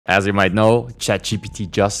As you might know,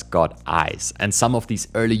 ChatGPT just got eyes, and some of these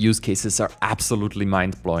early use cases are absolutely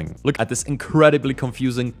mind-blowing. Look at this incredibly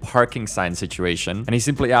confusing parking sign situation, and he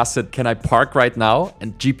simply asks it, "Can I park right now?"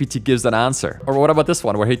 And GPT gives an answer. Or what about this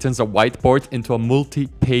one, where he turns a whiteboard into a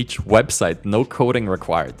multi-page website, no coding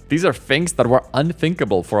required? These are things that were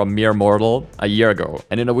unthinkable for a mere mortal a year ago,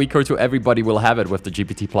 and in a week or two, everybody will have it with the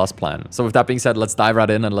GPT Plus plan. So with that being said, let's dive right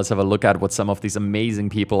in and let's have a look at what some of these amazing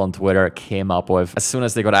people on Twitter came up with as soon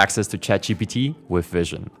as they got access to ChatGPT with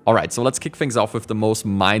Vision. All right, so let's kick things off with the most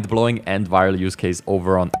mind-blowing and viral use case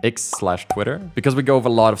over on X/Twitter, because we go over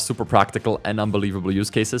a lot of super practical and unbelievable use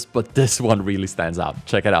cases, but this one really stands out.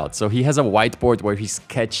 Check it out. So he has a whiteboard where he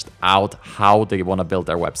sketched out how they want to build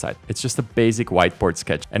their website. It's just a basic whiteboard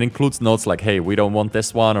sketch and includes notes like, hey, we don't want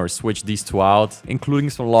this one, or switch these two out, including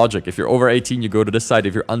some logic. If you're over 18, you go to this site.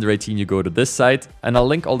 If you're under 18, you go to this site. And I'll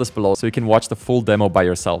link all this below so you can watch the full demo by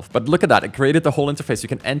yourself. But look at that. It created the whole interface. You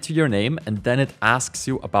can enter your name and then it asks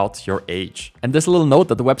you about your age. And this little note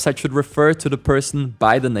that the website should refer to the person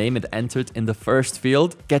by the name it entered in the first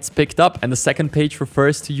field gets picked up. And the second page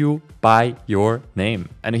refers to you by your name.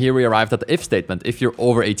 And here we arrived at the if statement. If you're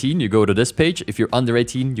over 18, you go to this page. If you're under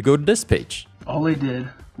 18, you go to this page. All I did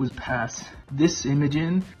was pass this image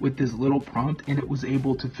in with this little prompt, and it was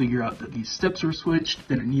able to figure out that these steps were switched,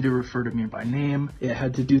 that it needed to refer to me by name. It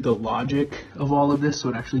had to do the logic of all of this, so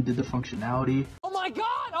it actually did the functionality. Oh my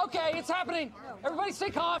God! Okay, it's happening. Everybody stay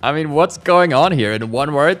calm. I mean, what's going on here? In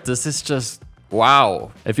one word, this is just...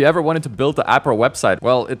 wow. If you ever wanted to build an app or a website,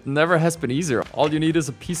 well, it never has been easier. All you need is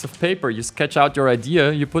a piece of paper. You sketch out your idea,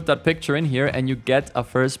 you put that picture in here, and you get a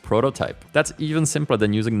first prototype. That's even simpler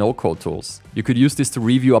than using no-code tools. You could use this to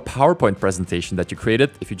review a PowerPoint presentation that you created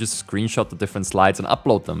if you just screenshot the different slides and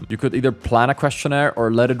upload them. You could either plan a questionnaire or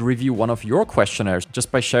let it review one of your questionnaires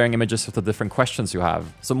just by sharing images of the different questions you have.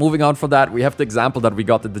 So moving on from that, we have the example that we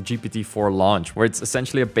got at the GPT-4 launch, where it's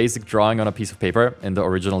essentially a basic drawing on a piece of paper. In the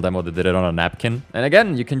original demo, they did it on a napkin. And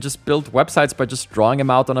again, you can just build websites by just drawing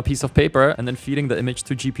them out on a piece of paper and then feeding the image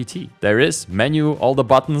to GPT. There is menu, all the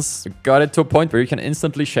buttons. You got it to a point where you can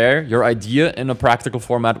instantly share your idea in a practical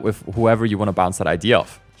format with whoever you want to bounce that idea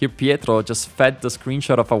off. Here, Pietro just fed the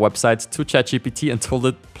screenshot of our website to ChatGPT and told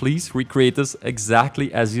it, please recreate this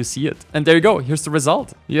exactly as you see it. And there you go. Here's the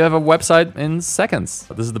result. You have a website in seconds.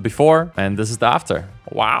 This is the before and this is the after.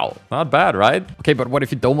 Wow, not bad, right? Okay, but what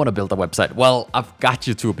if you don't want to build a website? Well, I've got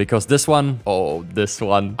you to, because this one,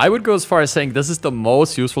 I would go as far as saying this is the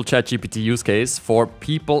most useful ChatGPT use case for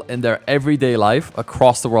people in their everyday life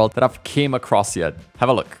across the world that I've came across yet. Have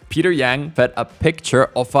a look. Peter Yang fed a picture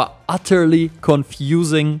of a utterly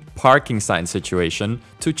confusing parking sign situation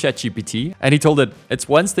to ChatGPT, and he told it, it's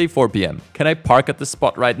Wednesday, 4 p.m. Can I park at this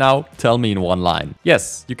spot right now? Tell me in one line.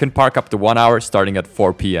 Yes, you can park up to 1 hour starting at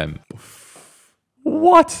 4 p.m.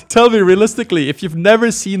 What? Tell me realistically, if you've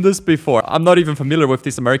never seen this before, I'm not even familiar with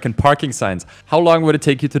these American parking signs, how long would it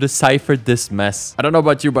take you to decipher this mess? I don't know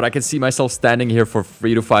about you, but I can see myself standing here for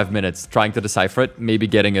 3 to 5 minutes trying to decipher it, maybe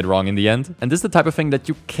getting it wrong in the end. And this is the type of thing that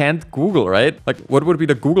you can't Google, right? Like, what would be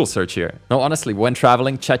the Google search here? No, honestly, when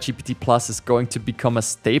traveling, ChatGPT Plus is going to become a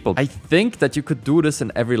staple. I think that you could do this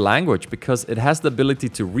in every language because it has the ability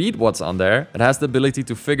to read what's on there. It has the ability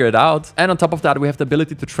to figure it out. And on top of that, we have the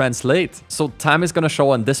ability to translate. So time is going to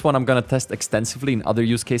show, and this one I'm going to test extensively in other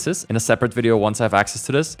use cases in a separate video once I have access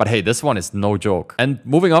to this. But hey, this one is no joke. And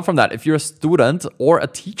moving on from that, if you're a student or a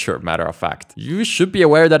teacher, matter of fact, you should be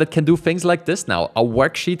aware that it can do things like this now, a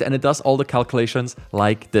worksheet, and it does all the calculations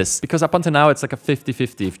like this. Because up until now, it's like a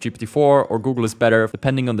 50-50 if GPT-4 or Google is better,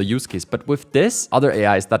 depending on the use case. But with this, other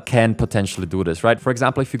AIs that can potentially do this, right? For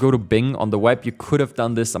example, if you go to Bing on the web, you could have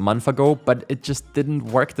done this a month ago, but it just didn't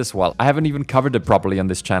work this well. I haven't even covered it properly on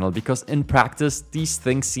this channel because in practice, these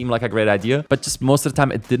things seem like a great idea, but just most of the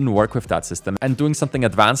time it didn't work with that system. And doing something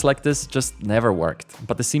advanced like this just never worked.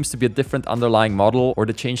 But there seems to be a different underlying model, or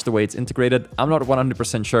they changed the way it's integrated. I'm not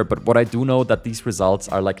 100% sure, but what I do know that these results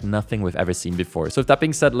are like nothing we've ever seen before. So with that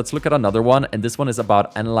being said, let's look at another one. And this one is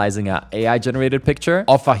about analyzing an AI generated picture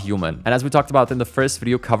of a human. And as we talked about in the first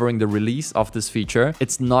video covering the release of this feature,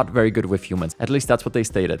 it's not very good with humans. At least that's what they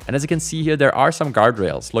stated. And as you can see here, there are some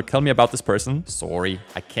guardrails. Look, tell me about this person. Sorry,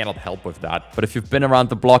 I cannot help with that. But if you've been around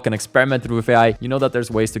the block and experimented with AI, you know that there's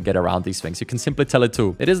ways to get around these things. You can simply tell it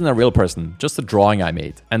to, it isn't a real person, just a drawing I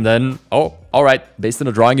made. And then, oh, all right, based on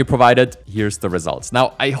the drawing you provided, here's the results.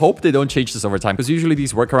 Now, I hope they don't change this over time, because usually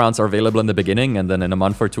these workarounds are available in the beginning and then in a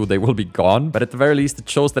month or two, they will be gone. But at the very least, it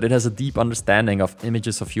shows that it has a deep understanding of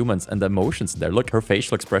images of humans and the emotions there. Look, her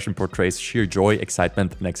facial expression portrays sheer joy,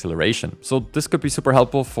 excitement, and exhilaration. So this could be super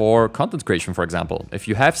helpful for content creation, for example. If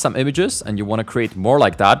you have some images and you want to create more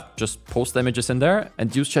like that, just post the images images in there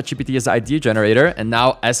and use ChatGPT as an idea generator. And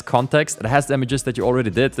now as context, it has the images that you already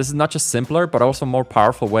did. This is not just simpler, but also a more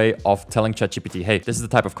powerful way of telling ChatGPT, hey, this is the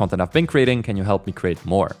type of content I've been creating. Can you help me create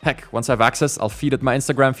more? Heck, once I have access, I'll feed it my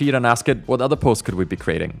Instagram feed and ask it, what other posts could we be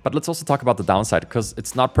creating? But let's also talk about the downside, because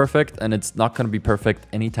it's not perfect and it's not going to be perfect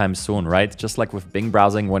anytime soon, right? Just like with Bing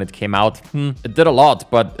browsing when it came out, it did a lot,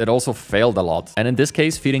 but it also failed a lot. And in this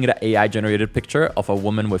case, feeding it an AI generated picture of a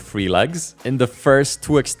woman with 3 legs. In the first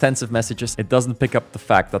 2 extensive messages, it doesn't pick up the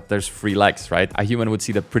fact that there's 3 legs, right? A human would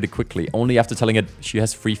see that pretty quickly. Only after telling it she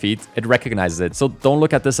has 3 feet, it recognizes it. So don't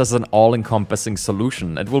look at this as an all-encompassing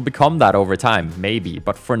solution. It will become that over time, maybe.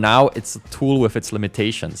 But for now, it's a tool with its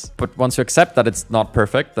limitations. But once you accept that it's not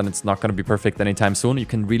perfect, and it's not going to be perfect anytime soon, you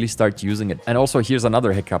can really start using it. And also, here's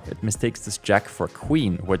another hiccup. It mistakes this jack for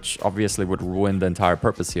queen, which obviously would ruin the entire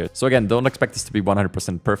purpose here. So again, don't expect this to be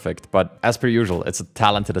 100% perfect. But as per usual, it's a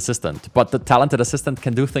talented assistant. But the talented assistant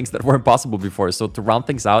can do things that weren't possible before. So to round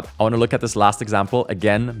things out, I want to look at this last example.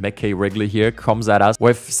 Again, McKay Wrigley here comes at us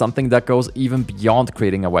with something that goes even beyond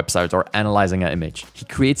creating a website or analyzing an image. He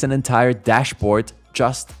creates an entire dashboard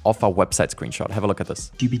just off a website screenshot. Have a look at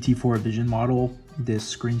this. GPT-4 vision model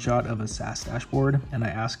this screenshot of a SaaS dashboard, and I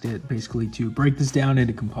asked it basically to break this down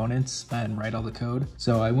into components and write all the code.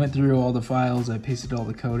 So I went through all the files, I pasted all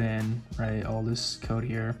the code in, right, all this code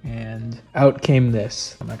here, and out came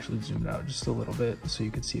this. I'm actually zoomed out just a little bit so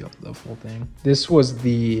you can see the full thing. This was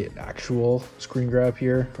the actual screen grab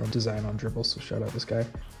here from Design on Dribble, so shout out this guy.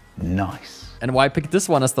 Nice. And why I picked this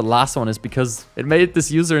one as the last one is because it made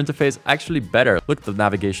this user interface actually better. Look, the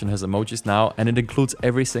navigation has emojis now, and it includes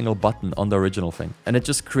every single button on the original thing. And it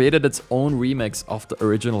just created its own remix of the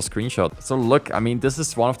original screenshot. So look, I mean, this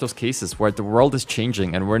is one of those cases where the world is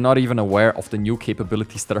changing and we're not even aware of the new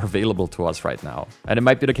capabilities that are available to us right now. And it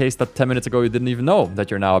might be the case that 10 minutes ago you didn't even know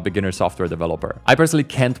that you're now a beginner software developer. I personally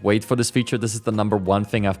can't wait for this feature. This is the #1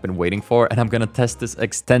 thing I've been waiting for, and I'm gonna test this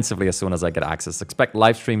extensively as soon as I get access. Expect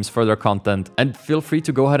live streams, further content, and feel free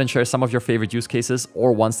to go ahead and share some of your favorite use cases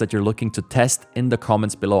or ones that you're looking to test in the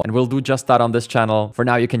comments below. And we'll do just that on this channel. For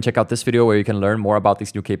now, you can check out this video where you can learn more about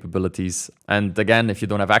these new capabilities. And again, if you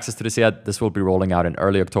don't have access to this yet, this will be rolling out in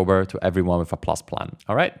early October to everyone with a Plus plan.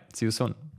 All right, see you soon.